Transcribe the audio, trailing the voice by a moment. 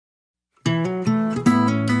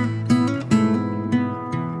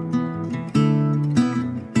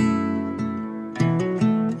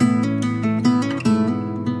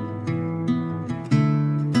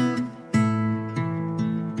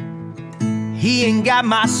He ain't got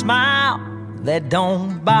my smile, that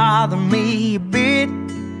don't bother me a bit.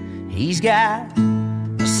 He's got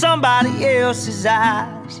somebody else's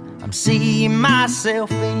eyes I'm seeing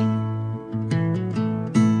myself in.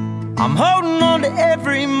 I'm holding on to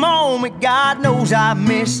every moment, God knows I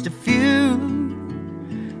missed a few.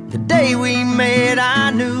 The day we met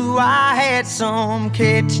I knew I had some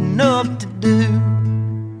catching up to do.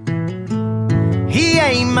 He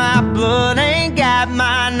ain't my blood, ain't got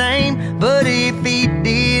my name, but if he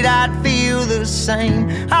did, I'd feel the same.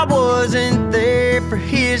 I wasn't there for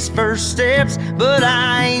his first steps, but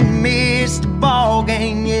I ain't missed a ball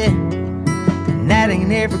game yet, and that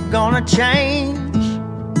ain't ever gonna change.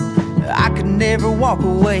 I could never walk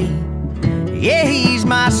away. Yeah, he's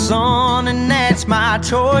my son, and that's my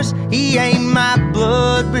choice. He ain't my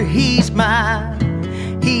blood, but he's my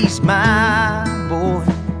boy.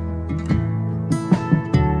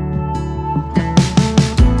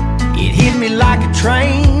 It hit me like a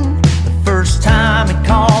train the first time he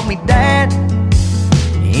called me dad,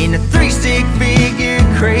 in a 3-stick figure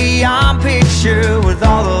crayon picture with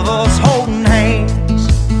all of us holding hands.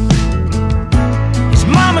 His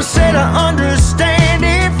mama said, I understand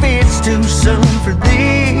if it's too soon for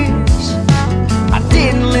this. I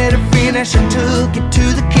didn't let her finish, I took it to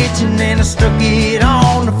the kitchen and I stuck it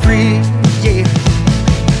on the fridge, yeah.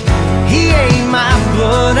 He ain't my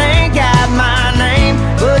blood, ain't got my name,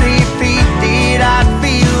 but if he did, I'd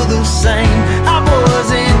feel the same. I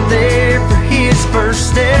wasn't there for his first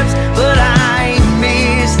steps, but I ain't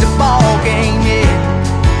missed a ball game yet,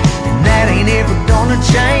 and that ain't ever gonna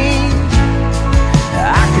change.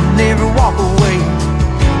 I could never walk away.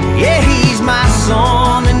 Yeah, he's my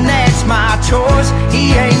son, and that's my choice.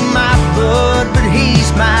 He ain't my blood, but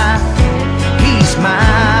he's my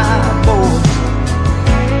boy.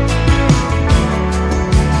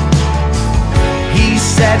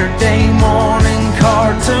 Saturday morning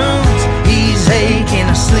cartoons, he's aching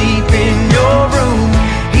to sleep in your room.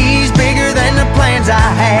 He's bigger than the plans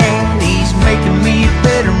I had, he's making me a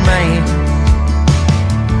better man.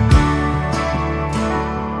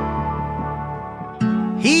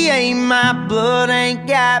 He ain't my blood, ain't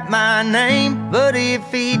got my name, but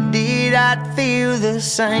if he did, I'd feel the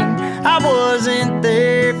same. I wasn't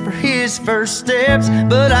there for his first steps,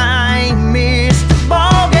 but I ain't missed the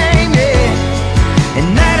ball game yet,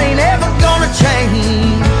 and that ain't ever gonna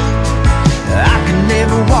change. I can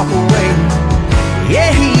never walk away.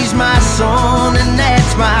 Yeah, he's my son, and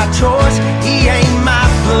that's my choice. He ain't my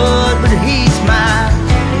blood, but he's my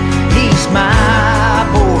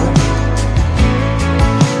boy.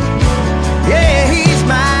 Yeah, he's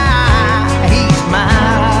my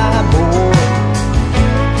boy.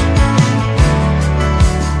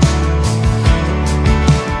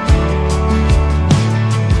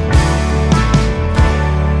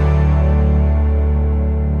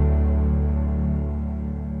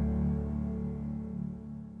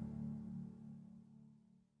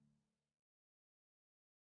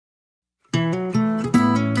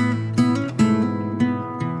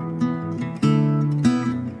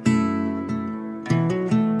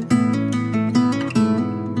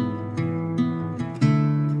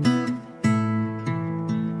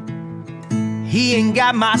 He ain't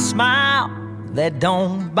got my smile, that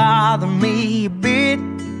don't bother me a bit.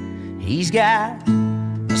 He's got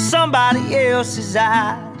somebody else's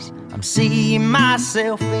eyes I'm seeing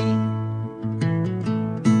myself in.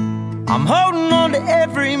 I'm holding on to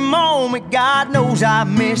every moment, God knows I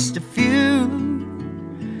missed a few.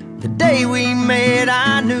 The day we met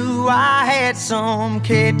I knew I had some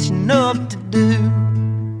catching up to do.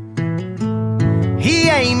 He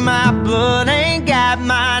ain't my blood, ain't got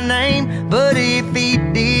my name, but if he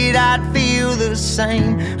did, I'd feel the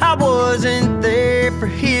same. I wasn't there for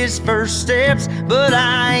his first steps, but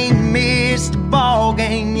I ain't missed a ball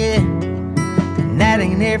game yet, and that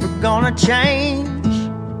ain't ever gonna change.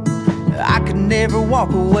 I could never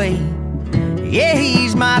walk away. Yeah,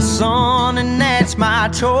 he's my son, and that's my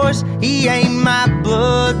choice. He ain't my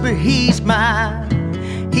blood, but he's my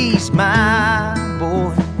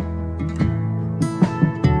boy.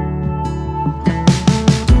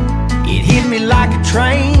 It hit me like a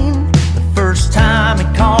train the first time he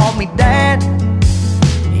called me dad,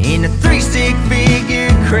 in a 3-stick figure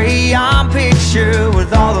crayon picture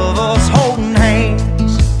with all of us holding hands.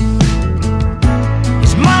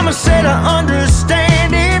 His mama said, I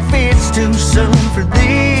understand if it's too soon for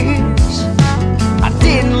this. I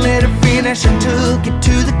didn't let her finish, I took it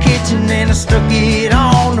to the kitchen and I stuck it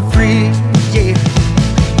on the fridge, yeah.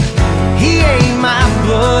 He ain't my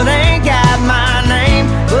blood, ain't got my name,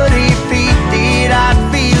 but if he did, I'd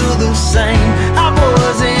feel the same. I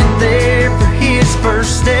wasn't there for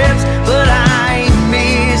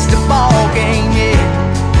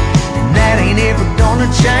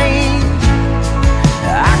change.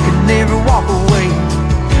 I could never walk away.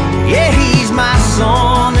 Yeah, he's my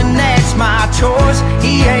son and that's my choice.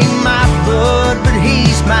 He ain't my blood, but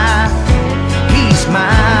he's my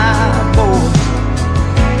boy.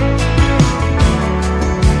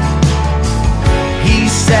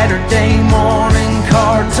 He's Saturday morning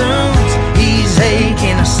cartoons. He's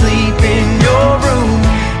aching asleep in your room.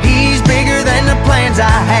 He's bigger than the plans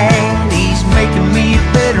I had. He's making me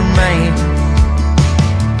a better man.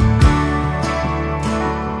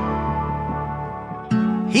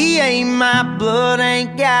 He ain't my blood,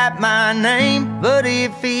 ain't got my name, but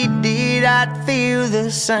if he did, I'd feel the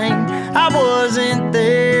same. I wasn't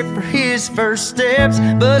there for his first steps,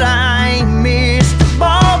 but I ain't missed the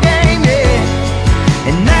ball game yet,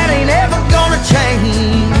 and that ain't ever gonna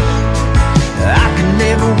change. I could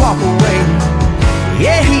never walk away.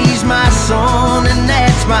 Yeah, he's my son and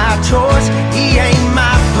that's my choice. He ain't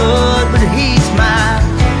my blood, but he's my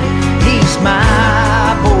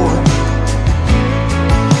boy.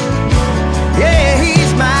 Yeah,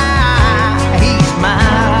 he's my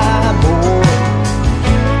boy.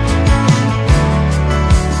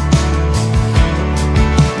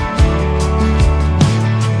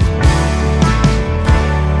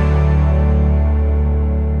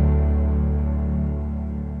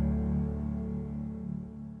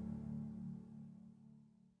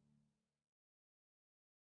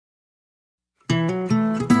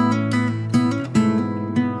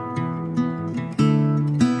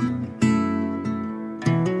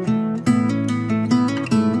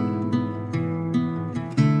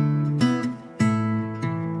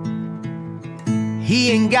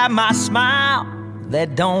 He ain't got my smile,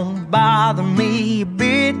 that don't bother me a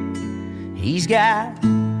bit. He's got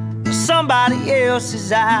somebody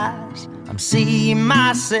else's eyes I'm seeing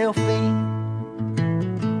myself in.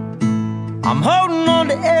 I'm holding on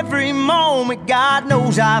to every moment, God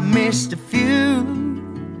knows I missed a few.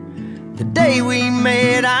 The day we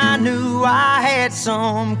met I knew I had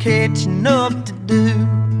some catching up to do.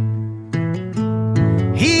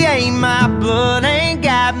 He ain't my blood, ain't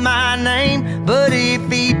got my name, but if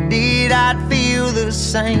he did, I'd feel the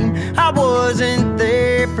same. I wasn't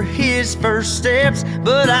there for his first steps,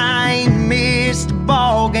 but I ain't missed a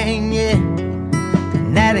ball game yet,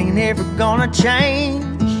 and that ain't ever gonna change.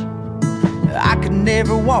 I could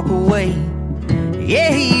never walk away.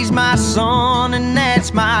 Yeah, he's my son and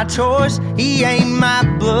that's my choice. He ain't my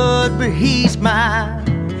blood, but he's my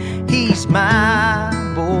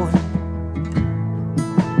boy.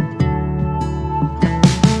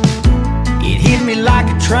 Hit me like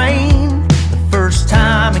a train the first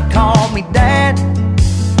time he called me dad,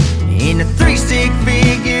 in a 3-stick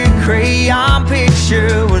figure crayon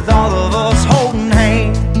picture with all of us holding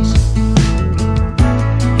hands.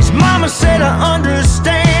 His mama said, I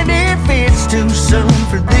understand if it's too soon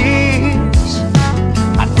for this.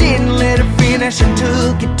 I didn't let her finish, I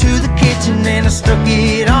took it to the kitchen and I stuck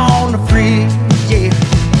it on the fridge. Yeah,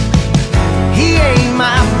 he ain't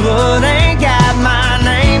my blood, ain't got my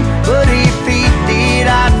name, but if he did,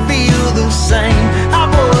 I'd feel the same. I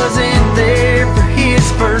wasn't there for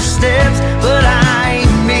his first steps, but I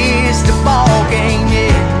ain't missed a ball game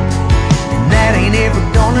yet, and that ain't ever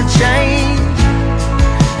gonna change.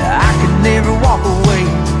 I could never walk away.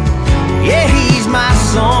 Yeah, he's my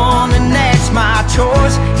son and that's my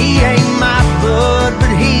choice. He ain't my blood,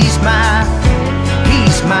 but he's my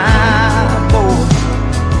boy.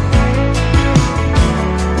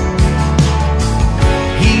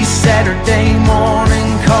 Saturday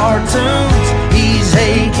morning cartoons. He's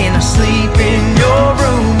aching asleep in your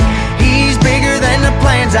room. He's bigger than the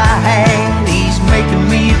plans I had. He's making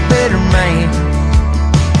me a better man.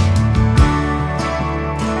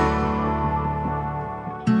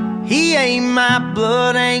 He ain't my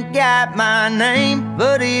blood, ain't got my name,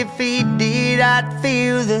 but if he did, I'd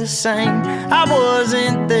feel the same. I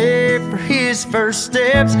wasn't there for his first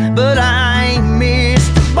steps, but I ain't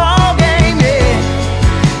missed the ball game yet,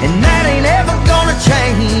 and that ain't ever gonna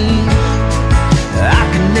change. I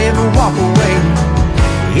can never walk away.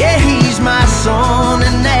 Yeah, he's my son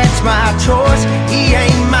and that's my choice. He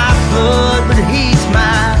ain't my blood, but he's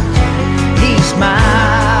my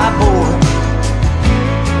boy.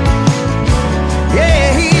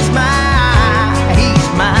 Yeah, he's my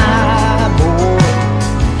boy.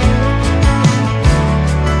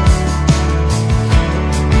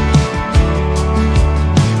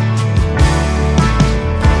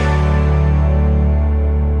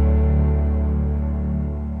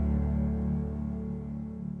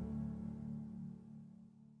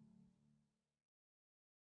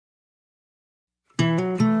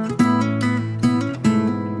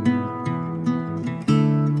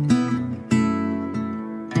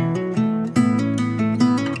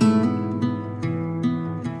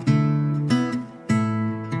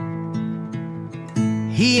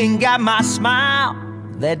 got my smile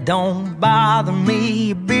that don't bother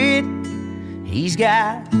me a bit. He's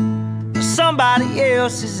got somebody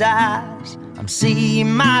else's eyes I'm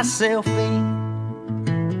seeing myself in.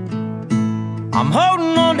 I'm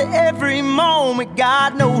holding on to every moment,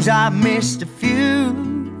 God knows I missed a few.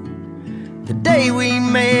 The day we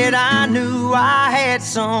met I knew I had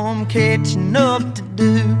some catching up to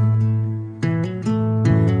do.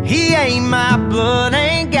 He ain't my blood,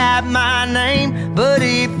 ain't got my name, but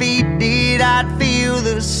if he did I'd feel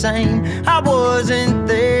the same. I wasn't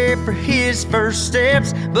there for his first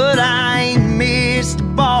steps, but I ain't missed a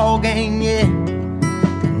ball game yet,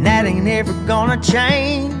 and that ain't ever gonna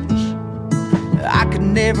change. I could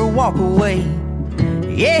never walk away.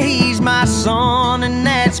 Yeah, he's my son and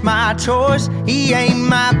that's my choice. He ain't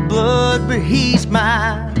my blood, but he's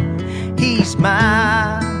my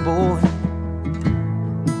boy.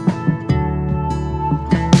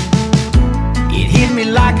 It hit me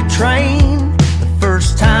like a train the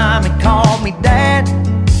first time he called me dad,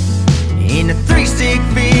 in a 3-stick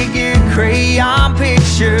figure crayon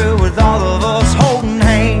picture with all of us holding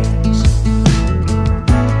hands.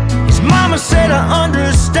 Mama said I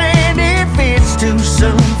understand if it's too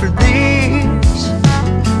soon for this.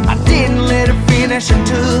 I didn't let her finish, I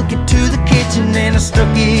took it to the kitchen and I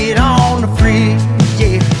stuck it on the fridge,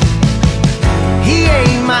 yeah. He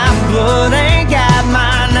ain't my blood, ain't got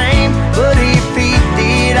my name, but if he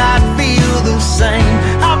did I'd feel the same.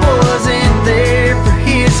 I wasn't there for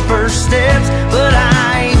his first steps, but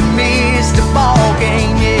I ain't missed a ball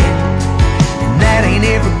game yet, and that ain't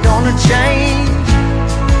ever gonna change.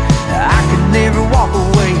 I could never walk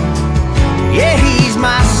away. Yeah, he's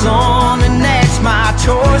my son and that's my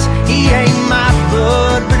choice. He ain't my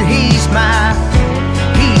blood, but he's my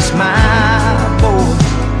boy.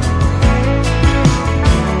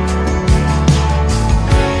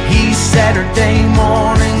 He's Saturday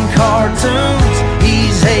morning cartoons.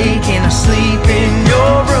 He's aching asleep in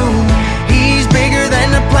your room. He's bigger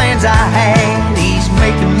than the plans I had. He's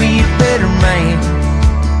making me a better man.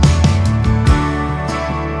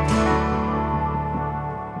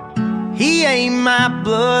 He ain't my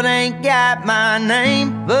blood, ain't got my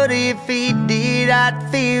name, but if he did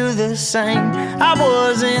I'd feel the same. I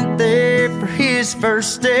wasn't there for his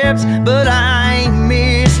first steps, but I ain't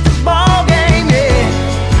missed a ball game yet,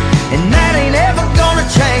 and that ain't ever gonna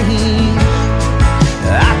change.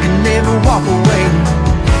 I can never walk away.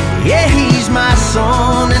 Yeah, he's my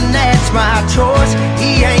son and that's my choice.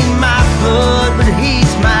 He ain't my blood, but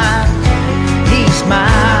he's my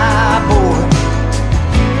boy.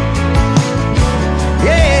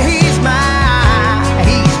 Yeah, he's my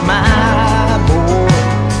boy.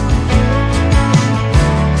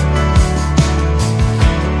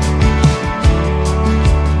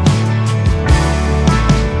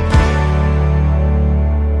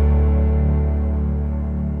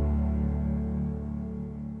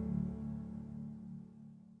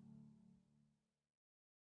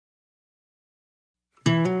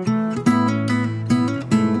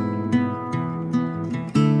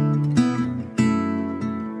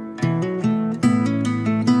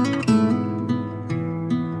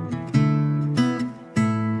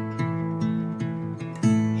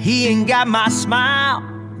 He ain't got my smile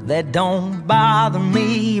that don't bother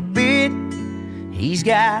me a bit. He's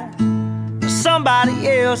got somebody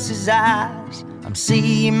else's eyes I'm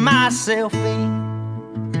seeing myself in.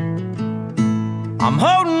 I'm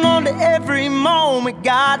holding on to every moment,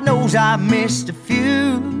 God knows I missed a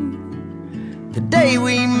few. The day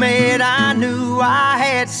we met I knew I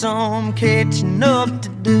had some catching up to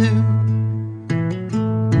do.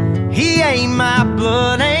 He ain't my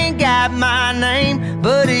blood, ain't got my name,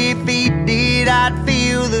 but if he did I'd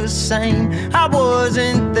feel the same. I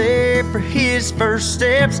wasn't there for his first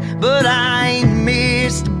steps, but I ain't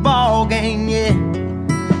missed a ball game yet,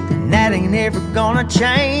 and that ain't ever gonna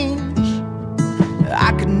change.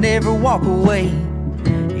 I could never walk away.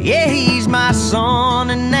 Yeah, he's my son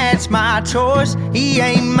and that's my choice. He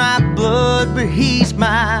ain't my blood, but he's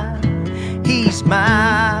my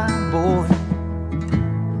boy.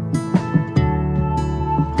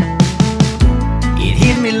 It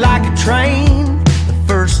hit me like a train the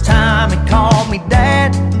first time he called me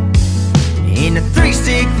dad, in a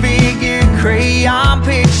 3-stick figure crayon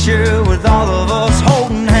picture with all of us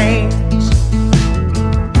holding hands.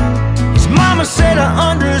 His mama said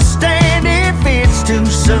I understand if it's too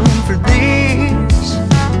soon for this.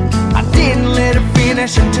 I didn't let her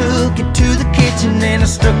finish, I took it to the kitchen and I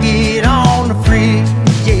stuck it on the fridge,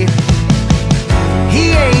 yeah.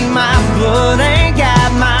 He ain't my blood, ain't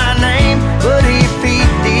got my name, but if he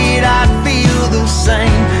did I'd feel the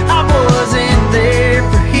same. I wasn't there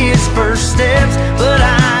for his first steps, but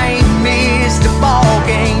I ain't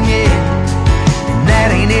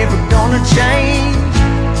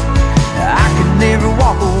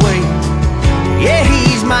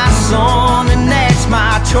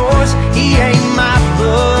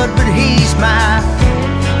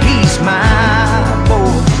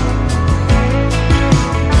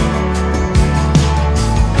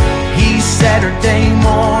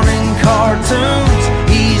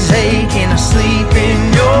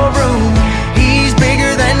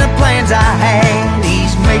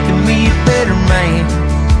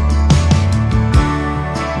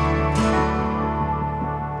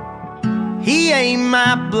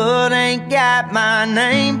my blood, ain't got my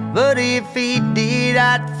name, but if he did,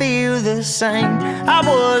 I'd feel the same. I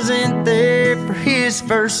wasn't there for his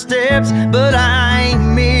first steps, but I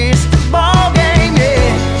ain't missed a ball game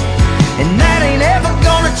yet, and that ain't ever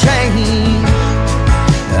gonna change.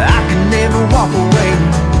 I can never walk away.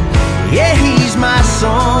 Yeah, he's my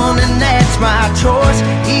son, and that's my choice.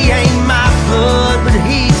 He ain't my blood, but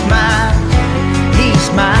he's my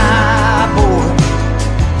boy.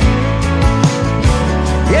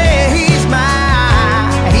 Yeah, he's my boy.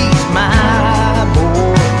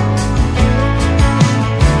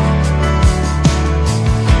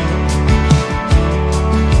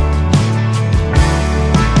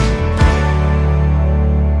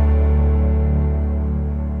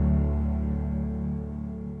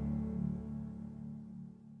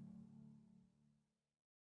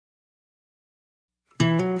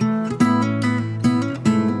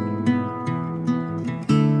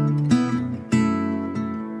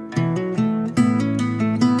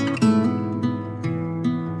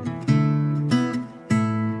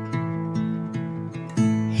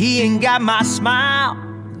 He ain't got my smile,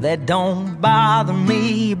 that don't bother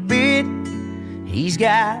me a bit. He's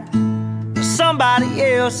got somebody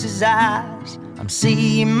else's eyes I'm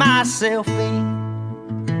seeing myself in.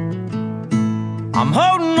 I'm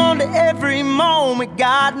holding on to every moment,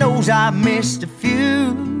 God knows I missed a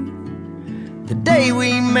few. The day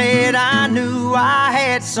we met, I knew I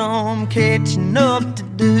had some catching up to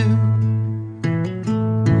do.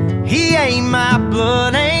 He ain't my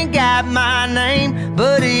blood, ain't got my name,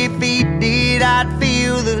 but if he did, I'd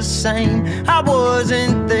feel the same. I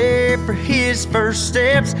wasn't there for his first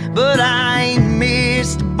steps, but I ain't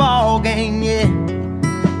missed a ball game yet,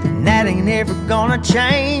 and that ain't ever gonna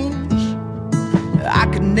change. I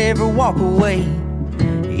could never walk away.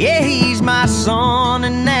 Yeah, he's my son,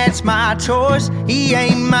 and that's my choice. He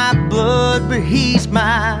ain't my blood, but he's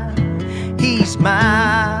my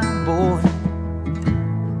boy.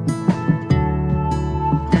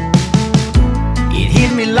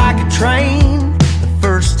 Hit me like a train the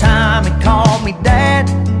first time he called me dad,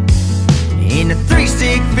 in a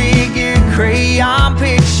 3-stick figure crayon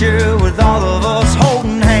picture with all of us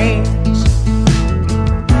holding hands.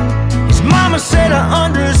 His mama said, I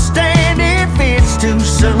understand if it's too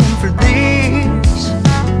soon for this.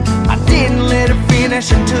 I didn't let her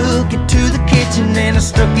finish, I took it to the kitchen and I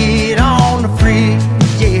stuck it on the fridge.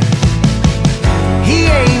 Yeah, he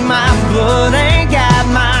ain't my blood, ain't got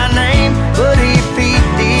my name, but if he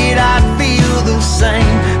did, I'd feel the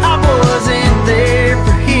same. I wasn't there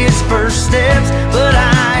for his first steps, but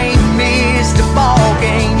I ain't missed a ball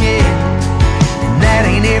game yet, and that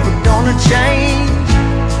ain't ever gonna change.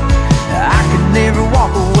 I could never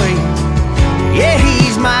walk away. Yeah,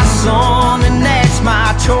 he's my son, and that's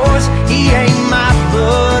my choice. He ain't my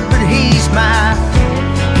blood, but he's my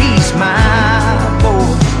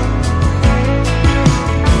boy.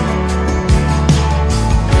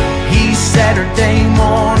 Saturday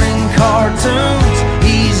morning cartoons,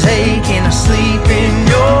 he's aching asleep in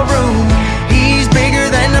your room. He's bigger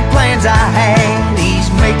than the plans I had, he's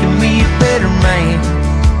making me a better man.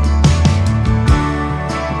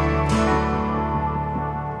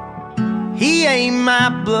 He ain't my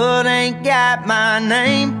blood, ain't got my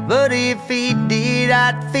name, but if he did,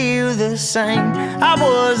 I'd feel the same. I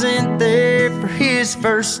wasn't there for his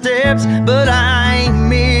first steps, but I ain't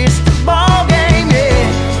missed a ball game yet,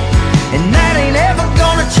 and that ain't ever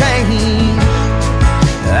gonna change.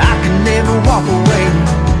 I can never walk away.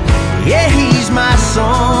 Yeah, he's my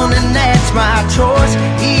son, and that's my choice.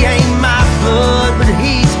 He ain't my blood, but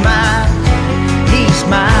he's my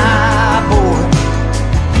boy.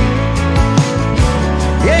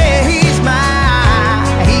 Yeah, he's my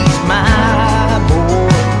boy.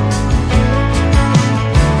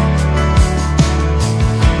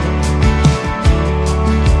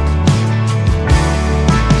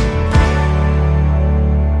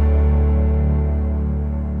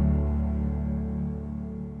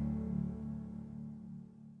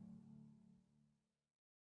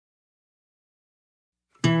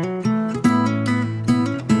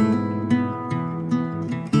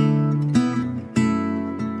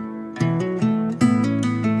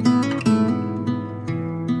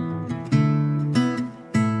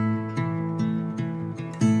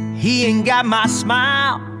 He ain't got my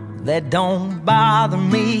smile, that don't bother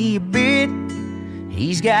me a bit.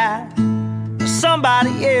 He's got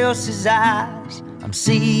somebody else's eyes I'm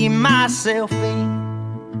seeing myself in.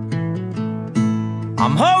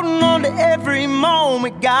 I'm holding on to every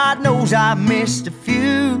moment, God knows I missed a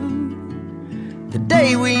few. The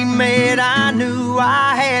day we met, I knew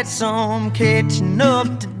I had some catching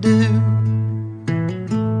up to do.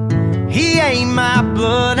 He ain't my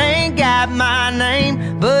blood, ain't got my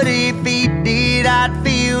name, but if he did, I'd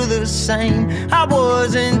feel the same. I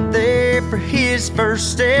wasn't there for his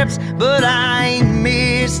first steps, but I ain't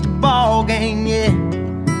missed a ball game yet,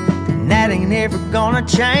 and that ain't ever gonna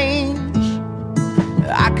change.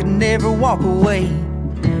 I could never walk away.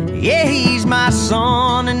 Yeah, he's my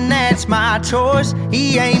son and that's my choice.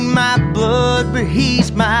 He ain't my blood, but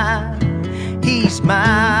he's my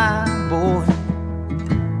boy.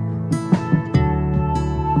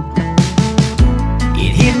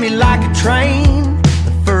 It hit me like a train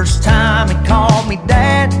the first time he called me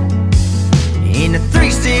dad, in a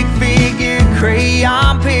 3-stick figure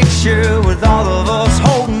crayon picture with all of us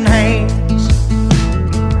holding hands.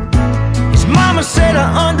 His mama said,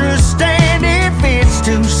 I understand if it's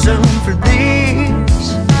too soon for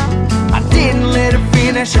this. I didn't let her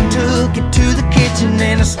finish, I took it to the kitchen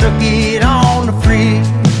and I stuck it on the fridge,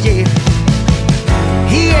 yeah.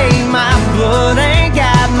 He ain't my blood, ain't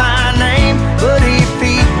got my name, but if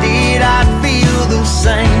he did, I'd feel the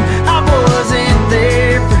same. I wasn't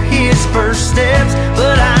there for his first steps,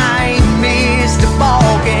 but I ain't missed a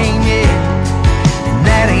ball game yet, and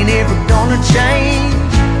that ain't ever gonna change.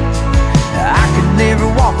 I could never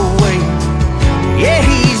walk away. Yeah,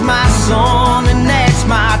 he's my son and that's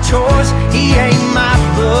my choice. He ain't my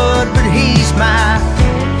blood, but he's my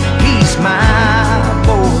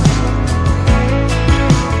boy.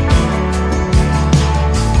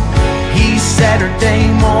 He's Saturday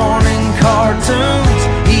morning cartoons.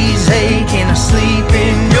 He's aching to sleep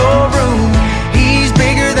in your room. He's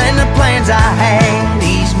bigger than the plans I had.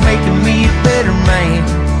 He's making me a better man.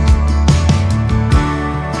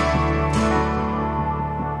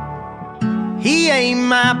 He ain't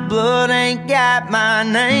my blood, ain't got my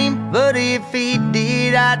name, but if he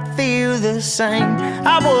did, I'd feel the same.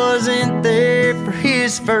 I wasn't there for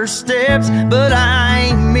his first steps, but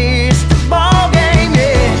I ain't missed a ball game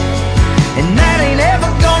yet, and that ain't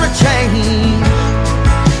ever gonna change.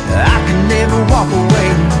 I can never walk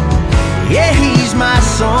away. Yeah, he's my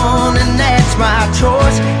son and that's my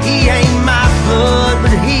choice. He ain't my blood,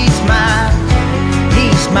 but he's my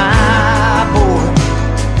boy.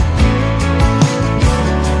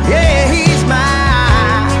 Yeah, he's my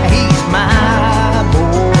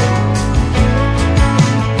boy.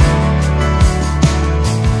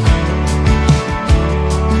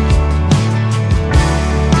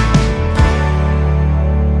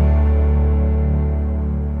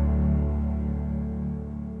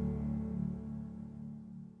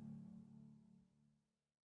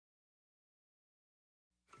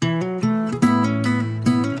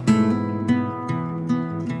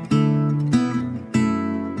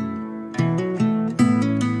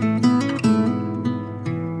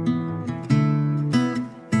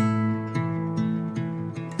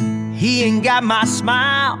 He ain't got my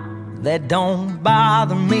smile, that don't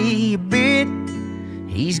bother me a bit.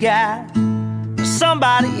 He's got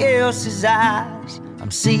somebody else's eyes I'm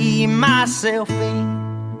seeing myself in.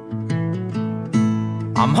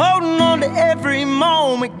 I'm holding on to every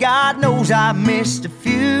moment, God knows I missed a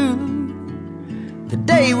few. The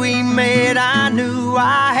day we met I knew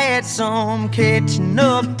I had some catching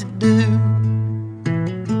up to do.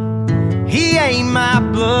 He ain't my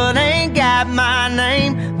blood, ain't got my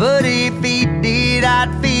name, but if he did, I'd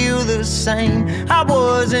feel the same. I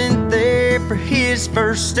wasn't there for his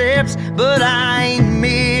first steps, but I ain't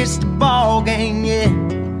missed a ball game yet,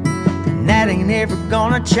 and that ain't ever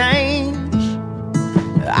gonna change.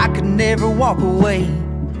 I could never walk away.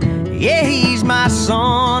 Yeah, he's my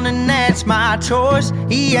son and that's my choice.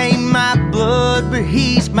 He ain't my blood, but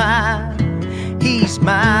he's my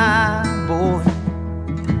boy.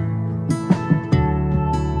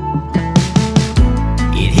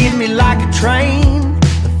 It hit me like a train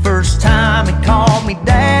the first time he called me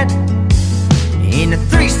dad, in a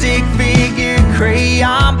 3-stick figure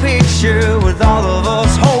crayon picture with all of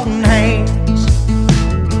us holding hands.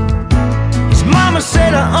 His mama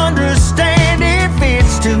said, I understand if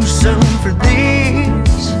it's too soon for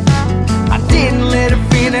this. I didn't let her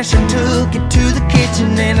finish, I took it to the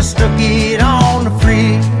kitchen and I stuck it on the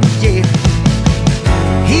fridge, yeah.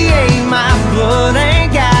 He ain't my blood,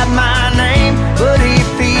 ain't got my name, but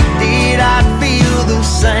if he did, I'd feel the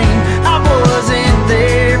same. I wasn't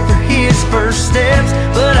there for his first steps,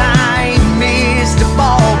 but I ain't missed a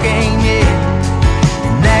ball game yet,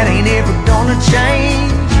 and that ain't ever gonna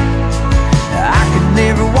change. I could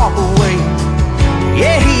never walk away.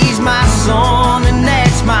 Yeah, he's my son and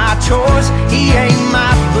that's my choice. He ain't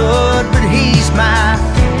my blood, but he's my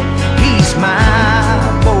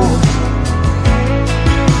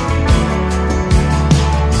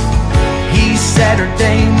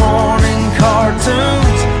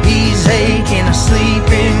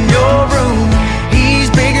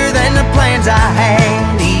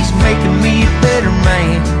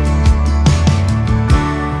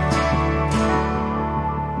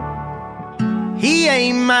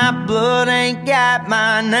my blood, ain't got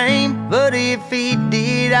my name, but if he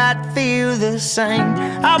did, I'd feel the same.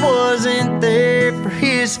 I wasn't there for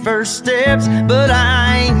his first steps, but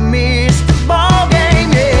I ain't missed the ball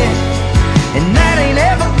game yet, and that ain't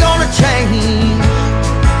ever gonna change.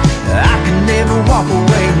 I can never walk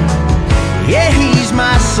away. Yeah, he's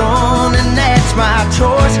my son, and that's my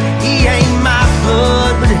choice. He ain't my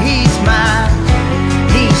blood, but he's my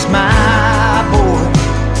boy.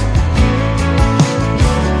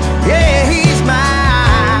 Yeah, he's my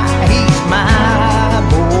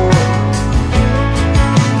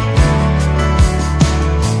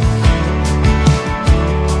boy.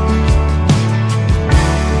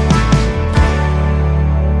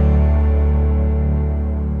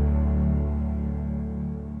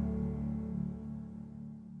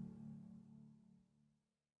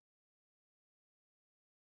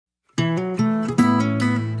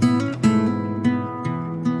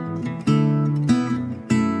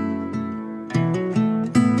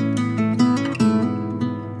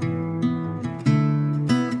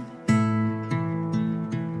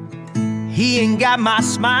 He ain't got my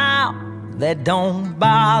smile, that don't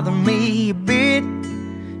bother me a bit.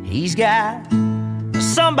 He's got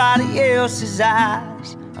somebody else's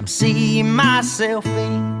eyes I'm seeing myself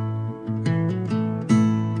in.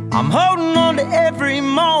 I'm holding on to every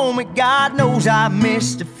moment, God knows I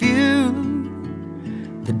missed a few.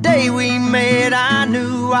 The day we met, I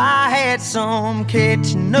knew I had some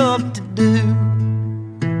catching up to do.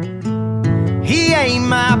 He ain't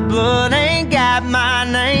my blood, ain't got my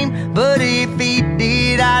name, but if he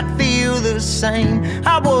did, I'd feel the same.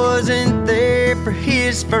 I wasn't there for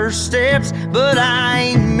his first steps, but I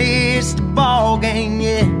ain't missed a ball game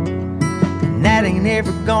yet, and that ain't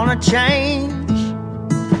ever gonna change.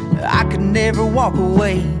 I could never walk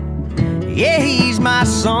away. Yeah, he's my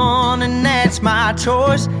son, and that's my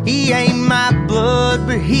choice. He ain't my blood,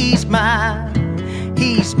 but he's my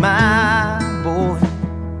boy.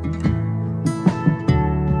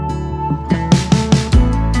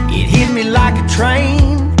 It hit me like a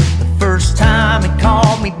train the first time he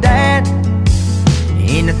called me dad,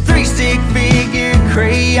 in a 3-stick figure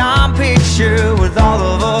crayon picture with all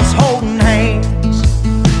of us holding hands.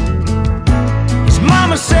 His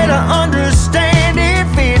mama said, I understand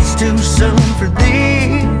if it's too soon for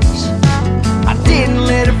this. I didn't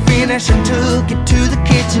let her finish, I took it to the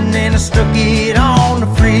kitchen and I stuck it on the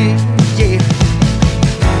fridge. Yeah,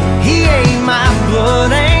 he ain't my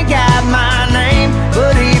blood, ain't got my name,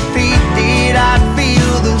 but if he did, I'd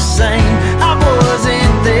feel the same. I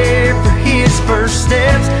wasn't there for his first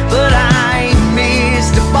steps, but I ain't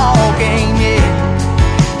missed a ball game yet,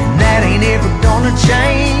 and that ain't ever gonna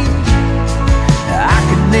change. I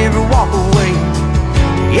could never walk away.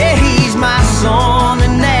 Yeah, he's my son,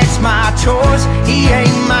 and that's my choice. He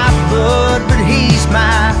ain't my blood, but he's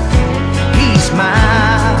my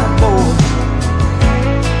boy.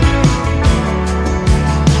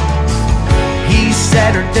 He's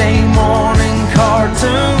Saturday morning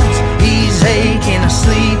cartoons. He's aching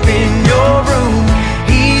asleep in your room.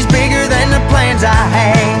 He's bigger than the plans I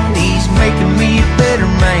had. He's making me a better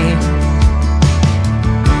man.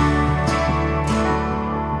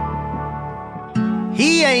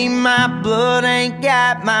 He ain't my blood, ain't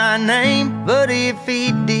got my name, but if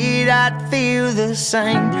he did, I'd feel the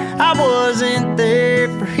same. I wasn't there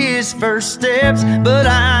for his first steps, but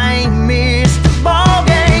I ain't missed the ball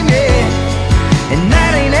game yet, and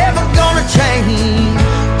that ain't ever gonna change.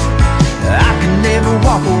 I can never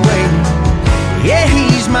walk away. Yeah,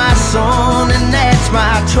 he's my son, and that's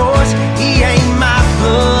my choice. He ain't my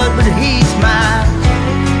blood, but he's my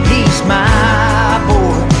boy.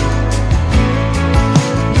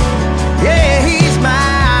 Yeah, he's my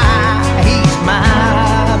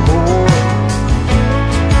boy.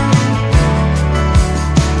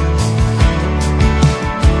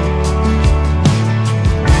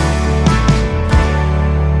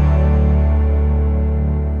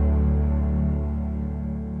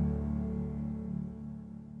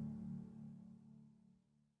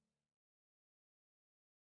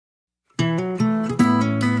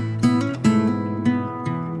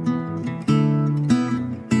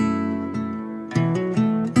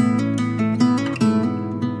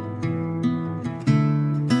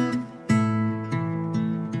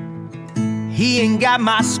 He ain't got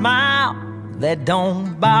my smile, that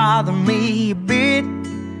don't bother me a bit.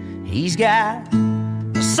 He's got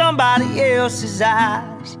somebody else's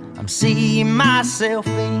eyes I'm seeing myself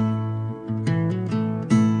in.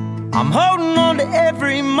 I'm holding on to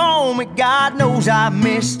every moment, God knows I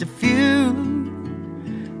missed a few.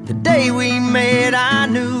 The day we met, I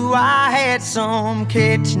knew I had some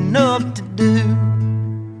catching up to do.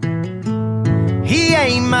 He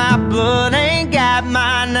ain't my blood, ain't got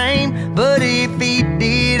my name, but if he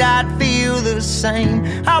did, I'd feel the same.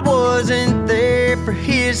 I wasn't there for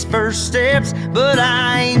his first steps, but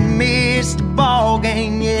I ain't missed a ball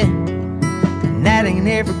game yet, and that ain't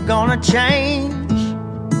ever gonna change.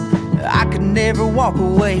 I could never walk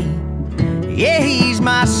away. Yeah, he's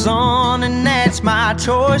my son and that's my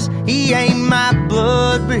choice. He ain't my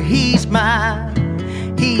blood, but he's my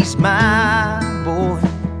boy.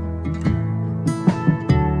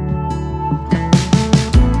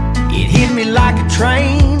 It hit me like a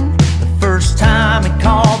train the first time he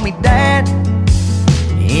called me dad,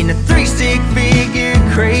 in a 3-stick figure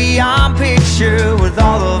crayon picture with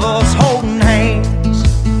all of us holding hands.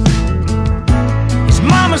 His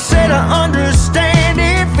mama said, I understand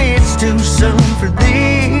if it's too soon for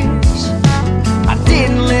this. I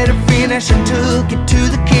didn't let her finish, I took it to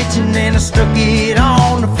the kitchen and I stuck it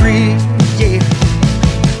on the fridge. Yeah.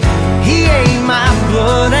 He ain't my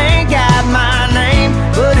blood, ain't got my name,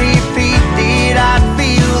 but if he did, I'd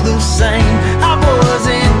feel the same. I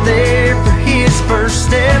wasn't there for his first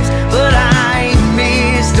steps, but I ain't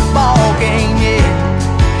missed a ball game yet,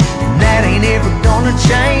 and that ain't ever gonna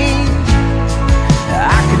change.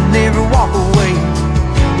 I could never walk away.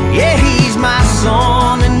 Yeah, he's my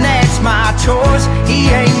son and that's my choice. He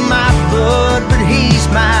ain't my blood, but he's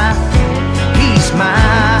my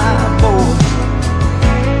boy.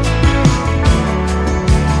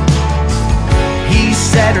 He's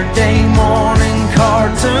Saturday morning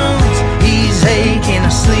cartoons. He's aching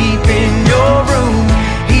asleep in your room.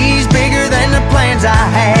 He's bigger than the plans I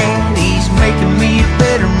had. He's making me a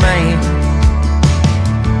better man.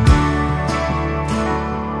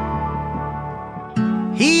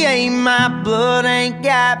 He ain't my blood, ain't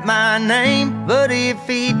got my name, but if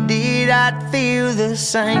he did, I'd feel the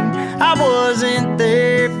same. I wasn't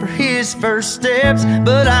there for his first steps,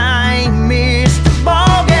 but I ain't missed a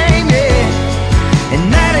ball game yet,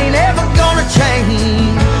 and that ain't ever gonna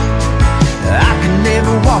change. I can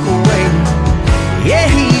never walk away. Yeah,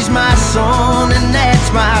 he's my son and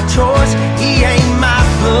that's my choice. He ain't my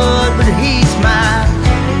blood, but he's my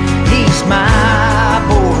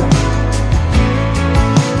boy.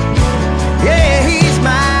 Yeah, he's my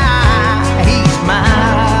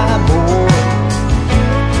boy.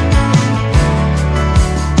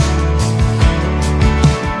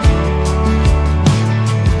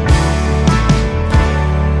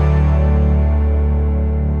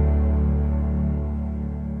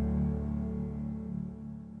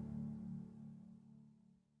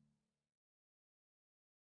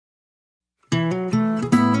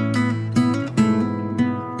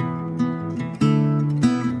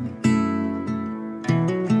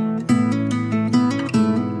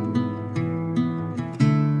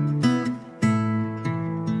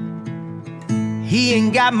 He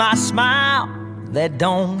ain't got my smile, that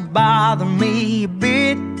don't bother me a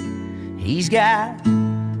bit. He's got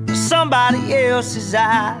somebody else's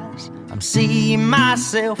eyes I'm seeing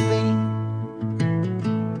myself in.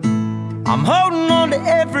 I'm holding on to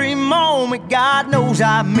every moment, God knows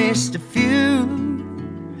I missed a few.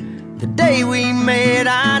 The day we met,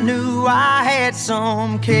 I knew I had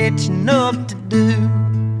some catching up to do.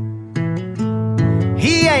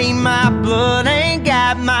 He ain't my blood, ain't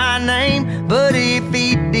got my name, but if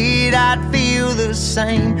he did, I'd feel the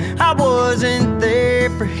same. I wasn't there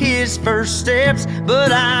for his first steps,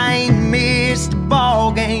 but I ain't missed a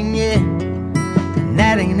ball game yet, and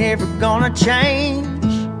that ain't ever gonna change.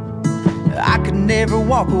 I could never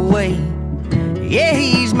walk away. Yeah,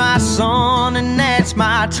 he's my son and that's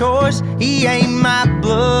my choice. He ain't my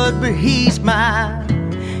blood, but he's my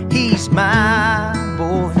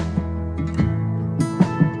boy.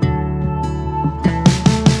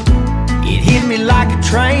 It hit me like a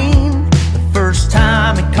train the first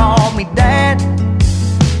time he called me dad,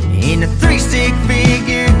 in a 3-stick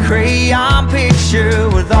figure crayon picture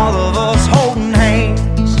with all of us holding hands.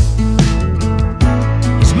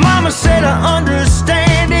 His mama said, I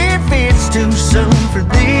understand if it's too soon for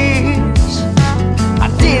this. I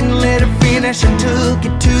didn't let her finish, I took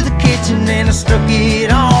it to the kitchen and I stuck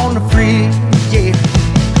it on the fridge. Yeah.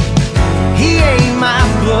 He ain't my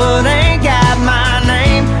blood, ain't got my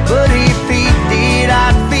name, but if he did,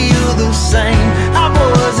 I'd feel the same. I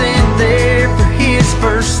wasn't there for his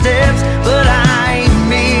first steps, but I ain't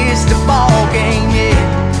missed a ball game yet,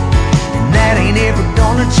 and that ain't ever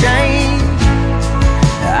gonna change.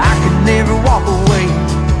 I could never walk away.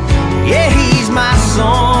 Yeah, he's my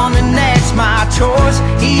son and that's my choice.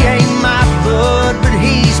 He ain't my blood, but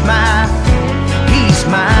he's my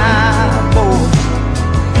boy.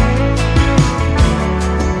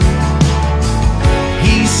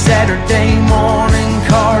 He's Saturday morning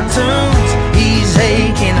cartoons. He's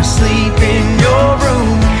sleep in your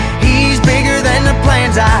room. He's bigger than the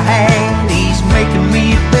plans I had. He's making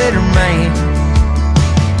me a better man.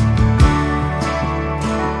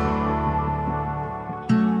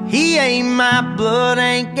 He ain't my blood,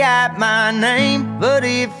 ain't got my name, but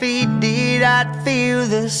if he did, I'd feel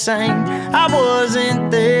the same. I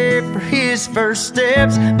wasn't there for his first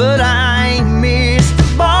steps, but I ain't missed the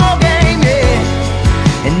ball game yet,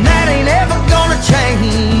 and that ain't ever gonna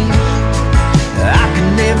change. I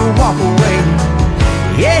could never walk away.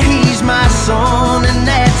 Yeah, he's my son, and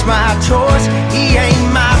that's my choice. He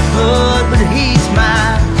ain't my blood, but he's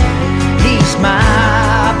my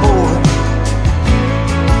boy.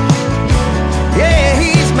 Yeah,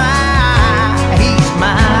 he's my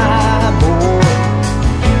boy.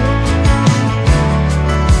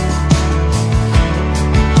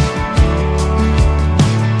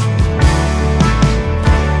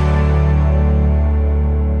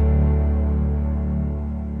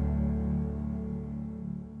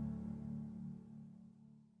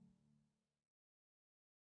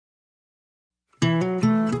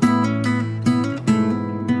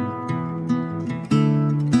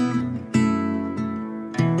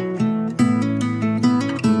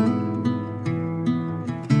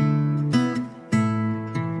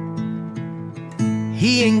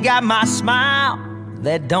 He ain't got my smile,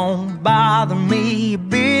 that don't bother me a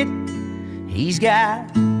bit. He's got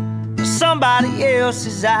somebody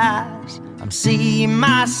else's eyes I'm seeing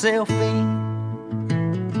myself in.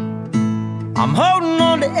 I'm holding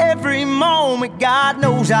on to every moment, God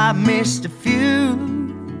knows I missed a few.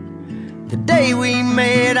 The day we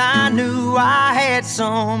met, I knew I had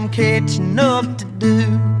some catching up to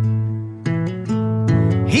do.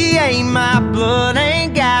 He ain't my blood,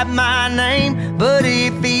 ain't got my name, but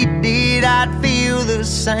if he did, I'd feel the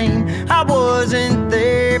same. I wasn't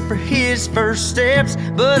there for his first steps,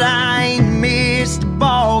 but I ain't missed a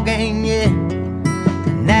ball game yet,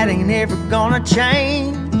 and that ain't ever gonna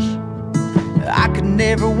change. I could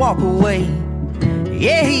never walk away.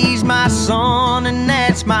 Yeah, he's my son, and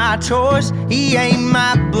that's my choice. He ain't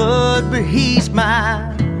my blood, but he's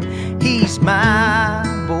my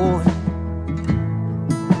boy.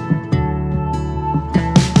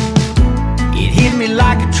 Hit me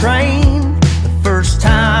like a train the first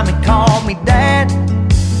time he called me dad,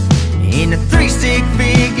 in a 3-stick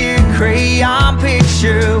figure crayon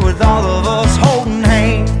picture with all of us holding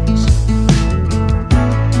hands.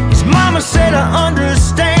 His mama said, I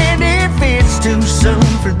understand if it's too soon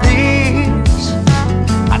for this.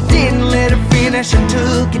 I didn't let her finish, I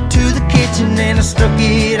took it to the kitchen and I stuck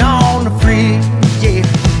it on the fridge. Yeah,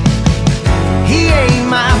 he ain't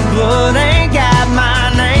my blood, ain't got my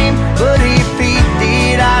name, but if he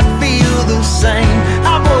did, I'd feel the same.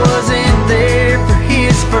 I wasn't there for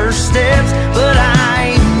his first steps, but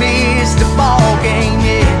I ain't missed a ball game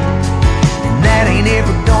yet, and that ain't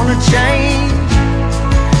ever gonna change.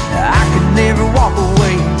 I could never walk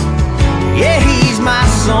away. Yeah, he's my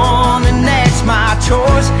son, and that's my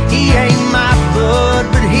choice. He ain't my blood,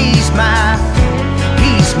 but he's my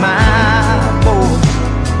boy.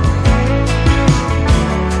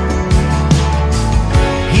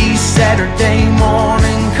 Saturday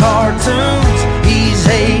morning cartoons, he's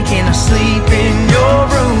aching asleep in your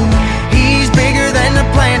room. He's bigger than the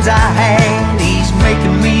plans I had. He's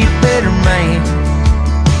making me a better man.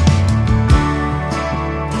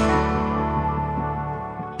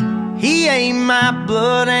 He ain't my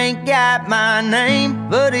blood, ain't got my name,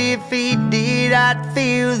 but if he did, I'd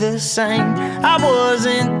feel the same. I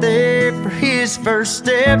wasn't there for his first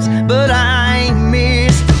steps, but I ain't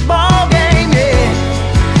missed the ball game yet,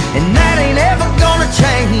 and that ain't ever gonna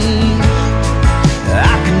change.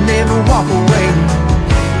 I can never walk away.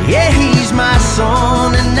 Yeah, he's my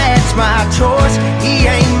son, and that's my choice. He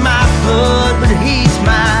ain't my blood, but he's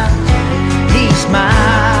my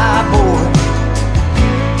boy.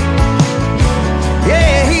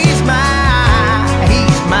 Yeah, he's my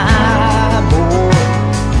boy.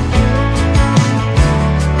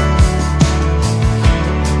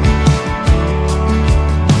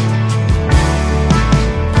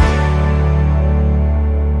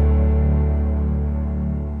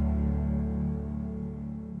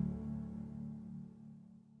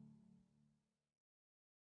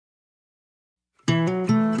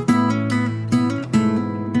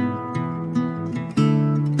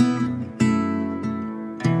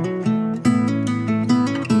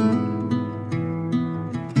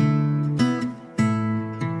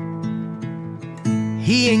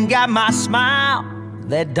 He ain't got my smile,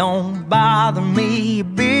 that don't bother me a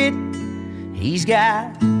bit. He's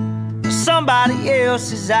got somebody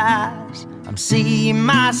else's eyes I'm seeing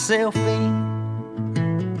myself in.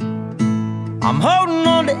 I'm holding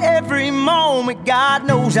on to every moment. God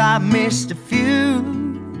knows I missed a few.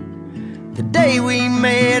 The day we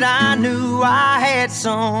met, I knew I had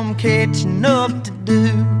some catching up to do.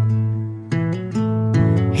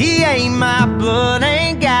 He ain't my blood,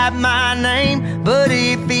 ain't got my name, but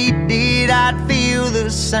if he did, I'd feel the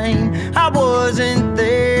same. I wasn't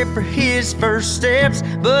there for his first steps,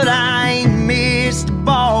 but I ain't missed a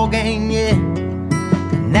ball game yet,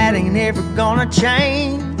 and that ain't ever gonna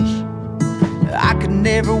change. I could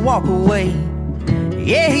never walk away.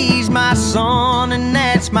 Yeah, he's my son and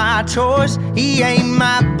that's my choice. He ain't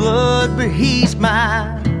my blood, but he's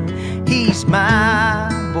my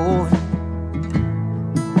boy.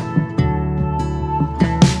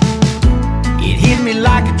 It hit me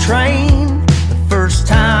like a train the first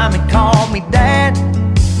time he called me dad,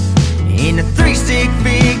 in a 3-stick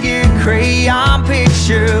figure crayon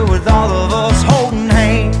picture with all of us holding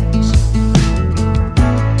hands.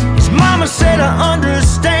 Mama said I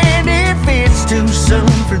understand if it's too soon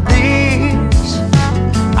for this.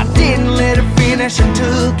 I didn't let her finish, I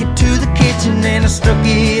took it to the kitchen and I stuck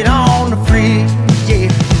it on the fridge, yeah.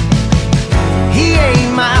 He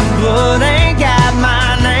ain't my blood, ain't got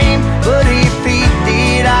my name, but if he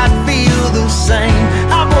did, I'd feel the same.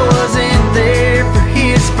 I wasn't there for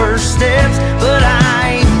his first steps, but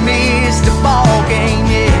I ain't missed a ball game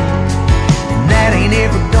yet, and that ain't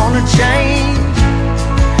ever gonna change.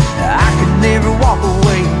 I could never walk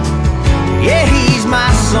away. Yeah, he's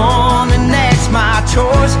my son and that's my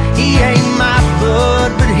choice. He ain't my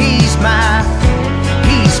blood, but he's my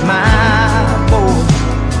boy.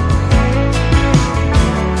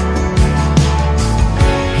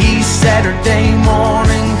 He's Saturday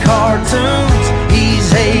morning cartoons.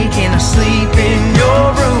 He's aching asleep in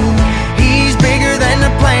your room. He's bigger than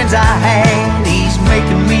the plans I had. He's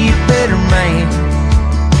making me a better man.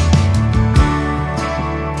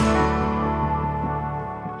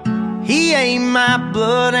 He ain't my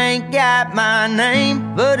blood, ain't got my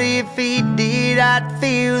name, but if he did, I'd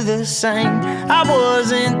feel the same. I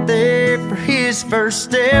wasn't there for his first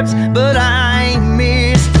steps, but I ain't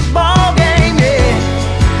missed a ball game yet,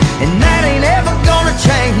 and that ain't ever gonna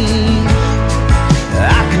change.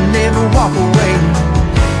 I can never walk away.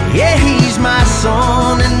 Yeah, he's my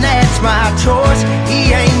son and that's my choice.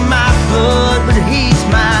 He ain't my blood, but he's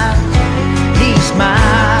my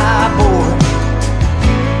boy.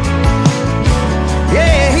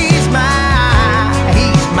 Yeah, he's my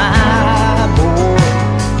boy.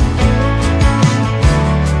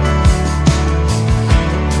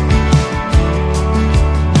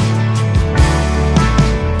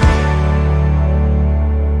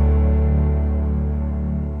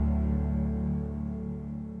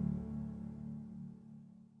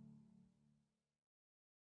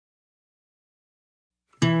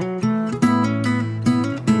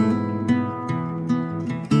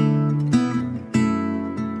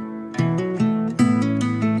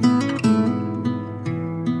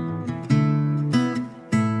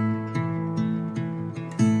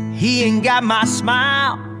 He ain't got my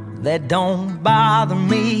smile, that don't bother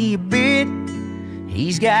me a bit.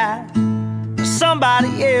 He's got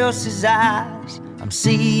somebody else's eyes I'm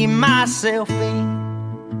seeing myself in.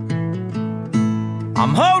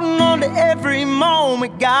 I'm holding on to every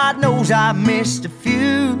moment. God knows I missed a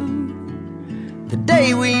few. The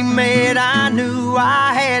day we met, I knew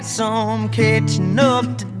I had some catching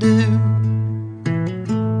up to do.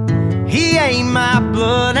 He ain't my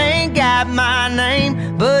blood, ain't got my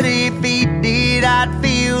name, but if he did, I'd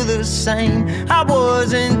feel the same. I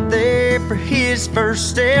wasn't there for his first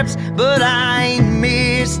steps, but I ain't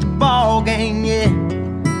missed a ball game yet,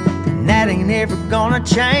 and that ain't ever gonna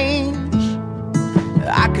change.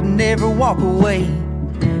 I could never walk away.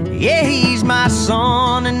 Yeah, he's my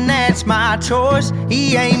son and that's my choice.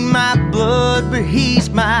 He ain't my blood, but he's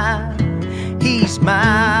my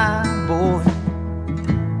boy.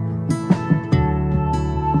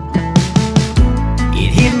 It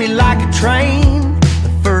hit me like a train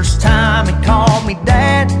the first time he called me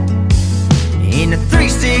dad, in a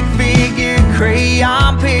 3-stick figure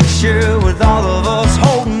crayon picture with all of us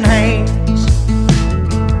holding hands.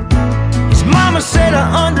 His mama said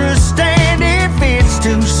I understand if it's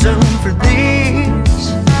too soon for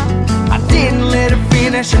this. I didn't let her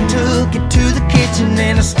finish, I took it to the kitchen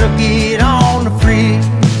and I stuck it on the fridge,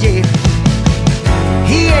 yeah.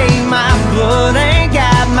 He ain't my blood, ain't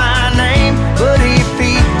got my name, but if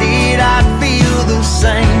he did, I'd feel the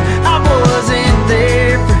same. I wasn't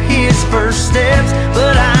there for his first steps,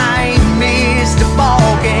 but I ain't missed a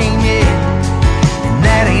ball game yet, and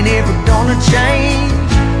that ain't ever gonna change.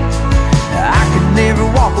 I could never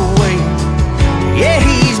walk away. Yeah,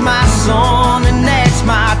 he's my son and that's my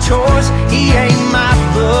my choice. He ain't my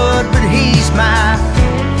blood, but he's my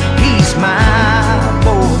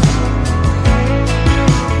boy.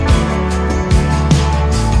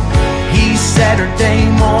 He's Saturday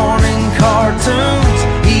morning cartoons.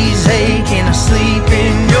 He's aching asleep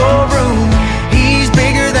in your room. He's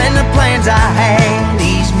bigger than the plans I had.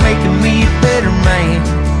 He's making me a better man.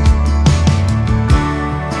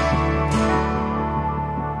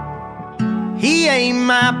 He ain't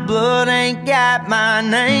my blood, ain't got my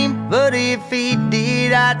name, but if he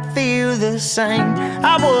did, I'd feel the same.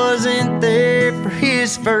 I wasn't there for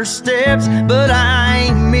his first steps, but I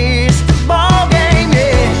ain't missed the ball game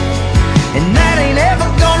yet, and that ain't ever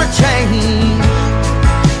gonna change.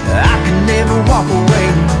 I can never walk away.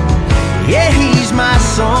 Yeah, he's my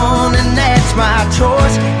son, and that's my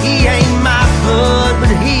choice. He ain't my blood,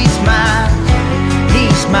 but he's my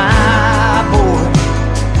boy.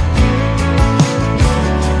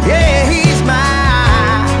 Yeah, he's my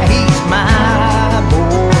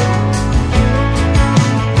boy.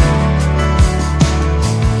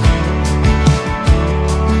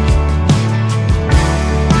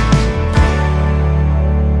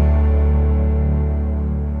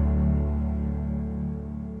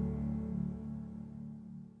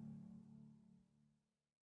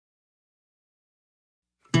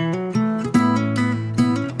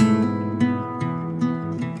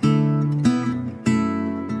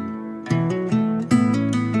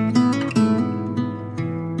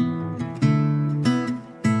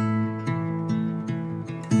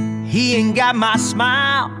 He ain't got my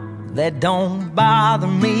smile, that don't bother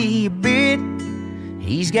me a bit.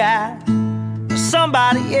 He's got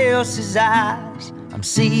somebody else's eyes I'm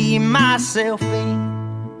seeing myself in.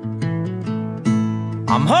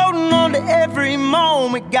 I'm holding on to every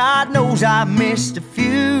moment, God knows I missed a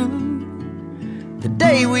few. The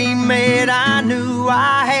day we met I knew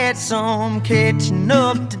I had some catching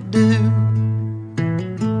up to do.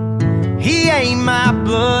 He ain't my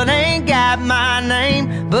blood, ain't got my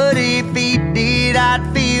name, but if he did,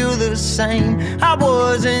 I'd feel the same. I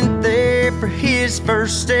wasn't there for his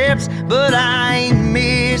first steps, but I ain't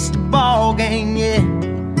missed a ball game yet,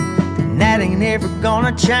 and that ain't ever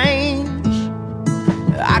gonna change.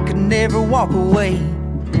 I could never walk away.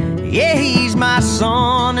 Yeah, he's my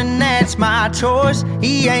son, and that's my choice.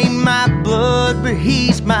 He ain't my blood, but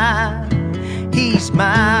he's my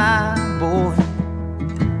boy.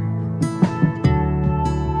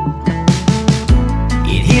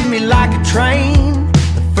 It hit me like a train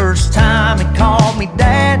the first time he called me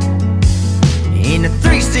dad, in a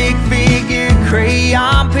three-stick figure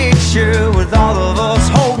crayon picture with all of us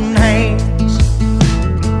holding hands.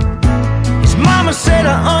 His mama said,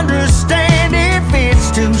 I understand if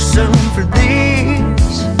it's too soon for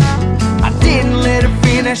this. I didn't let her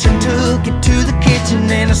finish and took it to the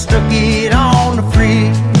kitchen and I stuck it on the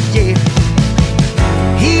fridge. Yeah,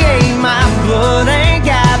 he ain't my blood, ain't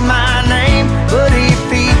got my name, but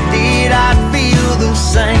if he did, I'd feel the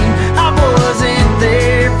same. I wasn't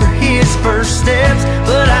there for his first steps,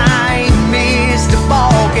 but I ain't missed a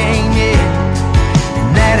ball game yet,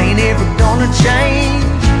 and that ain't ever gonna change.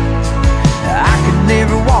 I could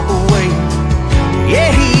never walk away.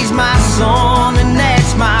 Yeah, he's my son, and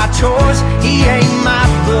that's my choice. He ain't my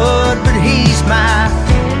blood, but he's my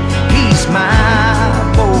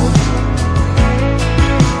boy.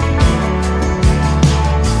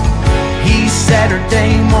 He's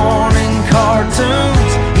Saturday morning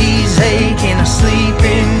cartoons. He's aching asleep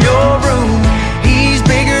in your room. He's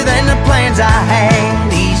bigger than the plans I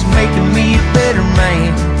had. He's making me a better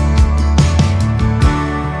man.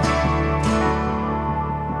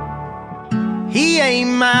 He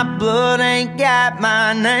ain't my blood, ain't got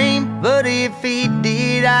my name, but if he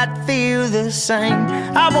did, I'd feel the same.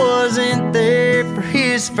 I wasn't there for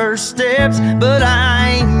his first steps, but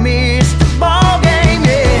I ain't missed the ball game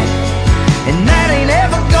yet, and that ain't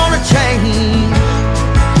ever gonna change.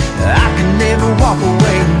 I can never walk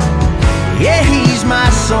away. Yeah, he's my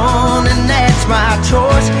son, and that's my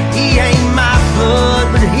choice. He ain't my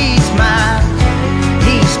blood, but he's my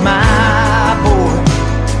boy.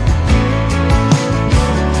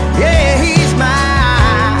 Yeah, he's my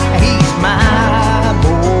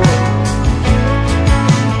boy.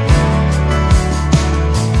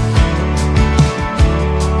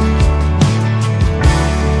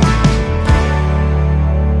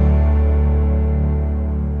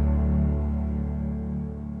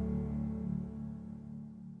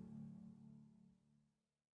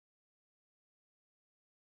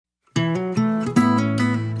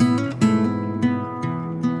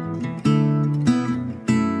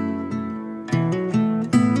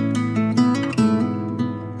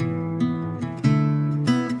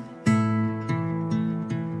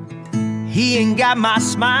 He ain't got my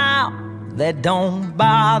smile, that don't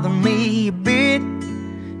bother me a bit.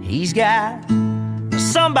 He's got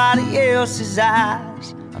somebody else's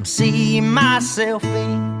eyes I'm seeing myself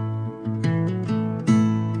in.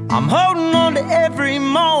 I'm holding on to every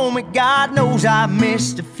moment, God knows I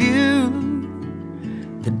missed a few.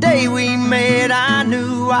 The day we met I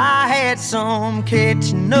knew I had some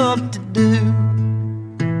catching up to do.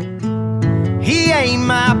 He ain't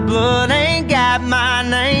my blood, ain't got my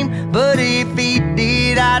name, but if he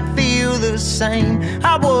did I'd feel the same.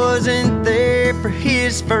 I wasn't there for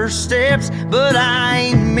his first steps, but I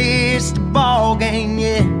ain't missed a ball game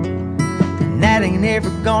yet, and that ain't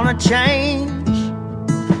ever gonna change.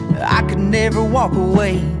 I could never walk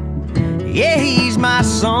away. Yeah, he's my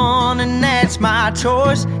son and that's my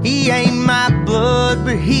choice. He ain't my blood,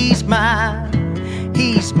 but he's my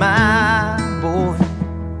boy.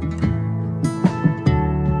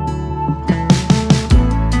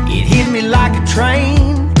 It hit me like a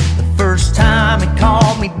train the first time he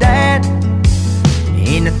called me dad,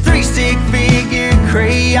 in a 3-stick figure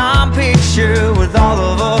crayon picture with all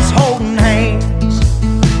of us holding hands.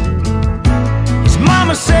 His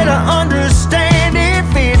mama said I understand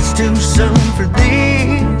if it's too soon for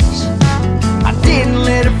this. I didn't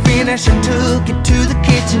let her finish, I took it to the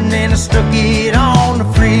kitchen and I stuck it on the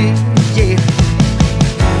fridge, yeah.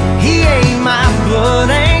 He ain't my blood,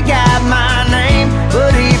 ain't got my name,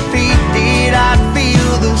 but if he did I'd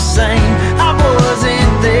feel the same. I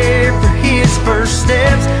wasn't there for his first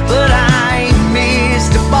steps, but I ain't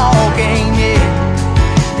missed a ball game yet,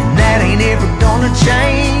 and that ain't ever gonna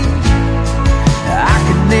change. I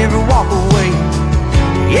could never walk away.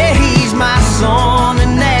 Yeah, he's my son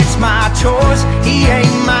and that's my choice. He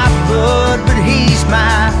ain't my blood, but he's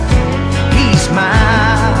my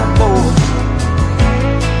boy.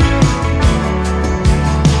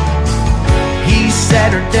 He's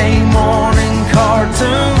Saturday morning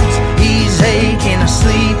cartoons. He's aching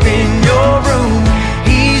asleep in your room.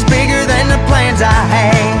 He's bigger than the plans I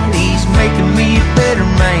had. He's making me a better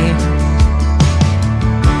man.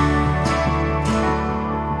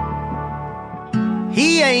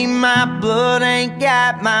 He ain't my blood, ain't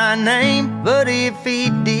got my name, but if he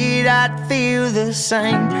did I'd feel the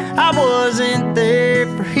same. I wasn't there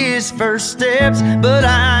for his first steps, but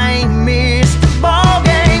I ain't missed a ball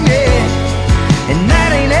game yet, and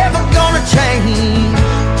that ain't ever gonna change.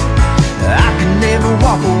 I can never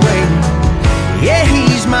walk away. Yeah,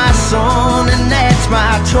 he's my son and that's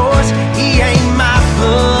my choice. He ain't my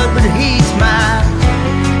blood, but he's my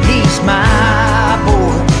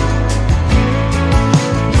boy.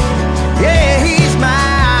 Yeah, he's my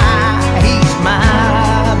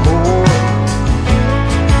boy.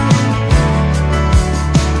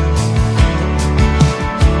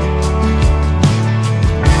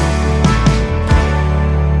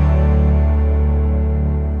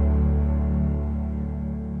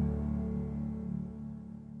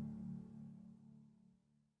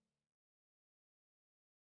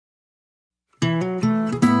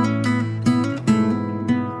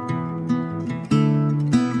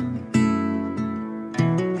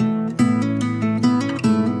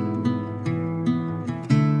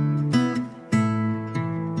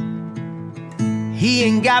 He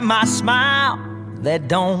ain't got my smile, that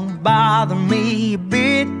don't bother me a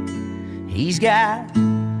bit. He's got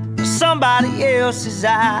somebody else's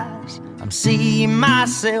eyes I'm seeing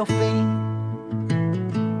myself in.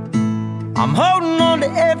 I'm holding on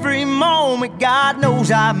to every moment, God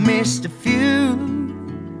knows I missed a few.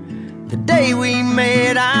 The day we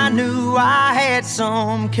met I knew I had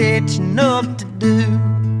some catching up to do.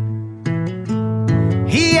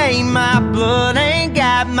 He ain't my blood, ain't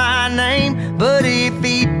got my name, but if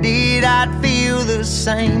he did I'd feel the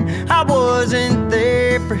same. I wasn't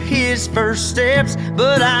there for his first steps,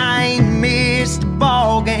 but I ain't missed a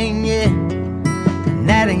ball game yet, and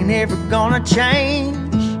that ain't ever gonna change.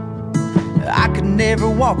 I could never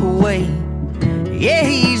walk away. Yeah,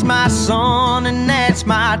 he's my son and that's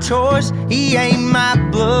my choice. He ain't my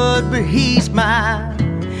blood, but he's my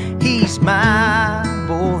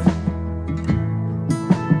boy.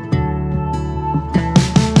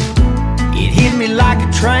 It hit me like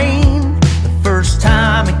a train the first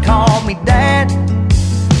time he called me dad,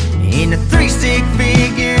 in a 3-stick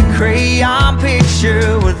figure crayon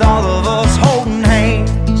picture with all of us holding hands.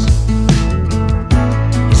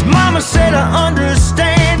 His mama said I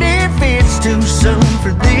understand if it's too soon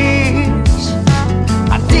for this.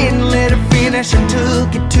 I didn't let her finish, I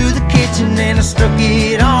took it to the kitchen and I stuck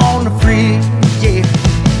it on the fridge, yeah.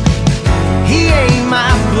 He ain't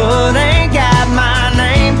my blood, ain't got my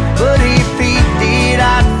name, but if he did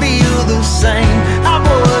I'd feel the same. I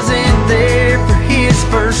wasn't there for his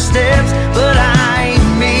first steps,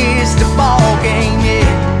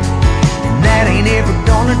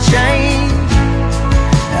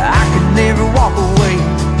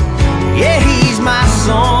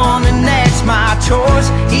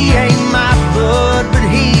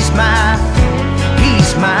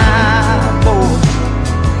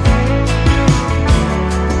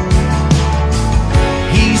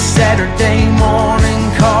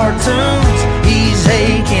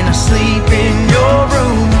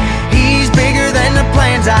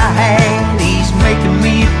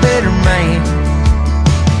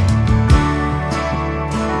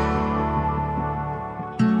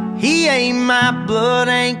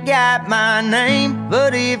 ain't got my name,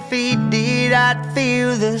 but if he did, I'd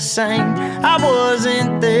feel the same. I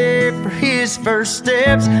wasn't there for his first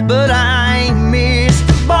steps, but I ain't missed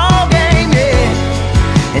a ball game yet,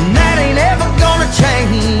 and that ain't ever gonna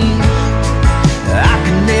change. I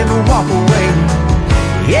can never walk away.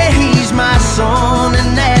 Yeah, he's my son,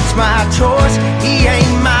 and that's my choice. He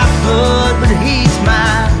ain't my blood, but he's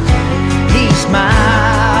my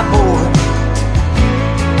boy.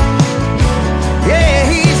 Yeah,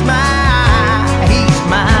 he's my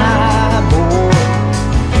boy.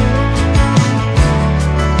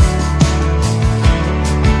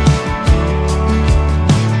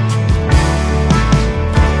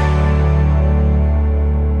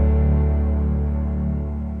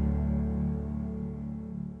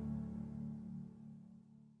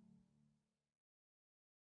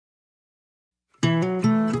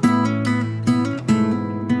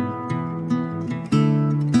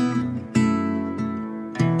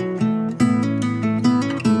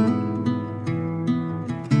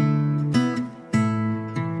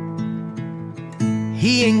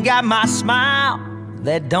 He ain't got my smile,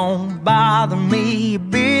 that don't bother me a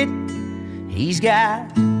bit. He's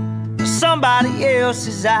got somebody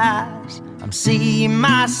else's eyes I'm seeing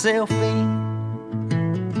myself in.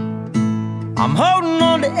 I'm holding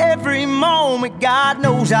on to every moment, God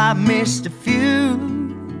knows I missed a few.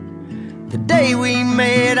 The day we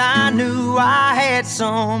met, I knew I had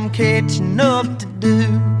some catching up to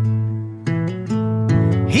do.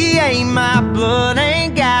 He ain't my blood,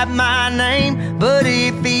 ain't got my name, but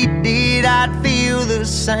if he did, I'd feel the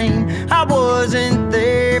same. I wasn't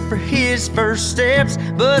there for his first steps,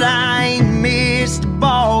 but I ain't missed a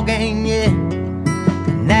ball game yet,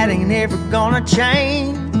 and that ain't ever gonna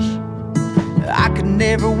change. I could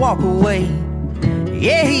never walk away.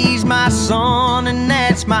 Yeah, he's my son, and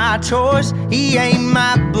that's my choice. He ain't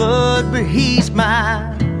my blood, but he's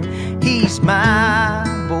my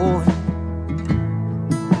boy.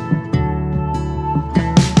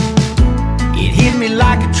 It hit me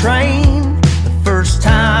like a train the first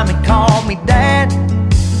time he called me dad,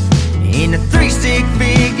 in a 3-stick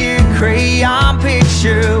figure crayon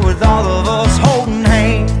picture with all of us holding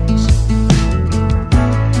hands.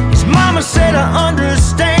 His mama said, I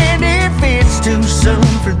understand if it's too soon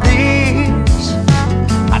for this.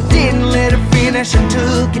 I didn't let her finish, I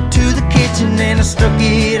took it to the kitchen and I stuck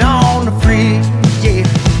it on the fridge. Yeah,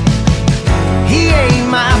 he ain't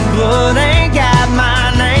my blood, ain't got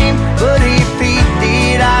my name, but if he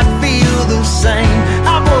did, I'd feel the same.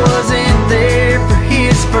 I wasn't there for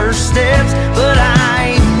his first steps, but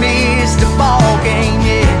I ain't missed a ball game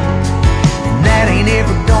yet, and that ain't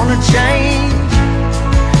ever gonna change.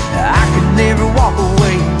 I could never walk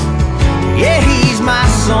away. Yeah, he's my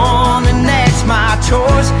son, and that's my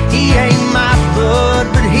choice. He ain't my blood,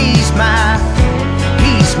 but he's my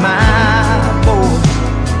boy.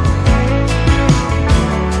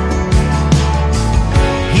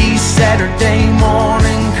 He's Saturday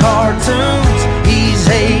morning cartoons. He's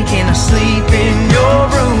aching asleep in your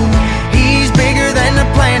room. He's bigger than the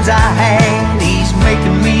plans I had. He's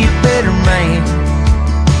making me a better man.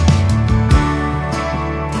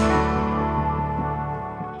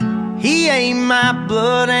 He ain't my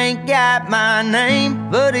blood, ain't got my name,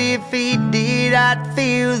 but if he did, I'd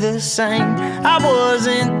feel the same. I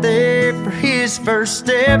wasn't there for his first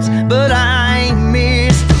steps, but I ain't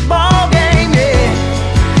missed a ball game yet,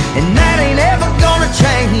 and that ain't ever gonna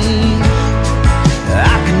change.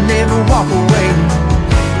 I can never walk away.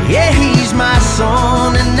 Yeah, he's my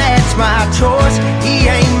son, and that's my choice.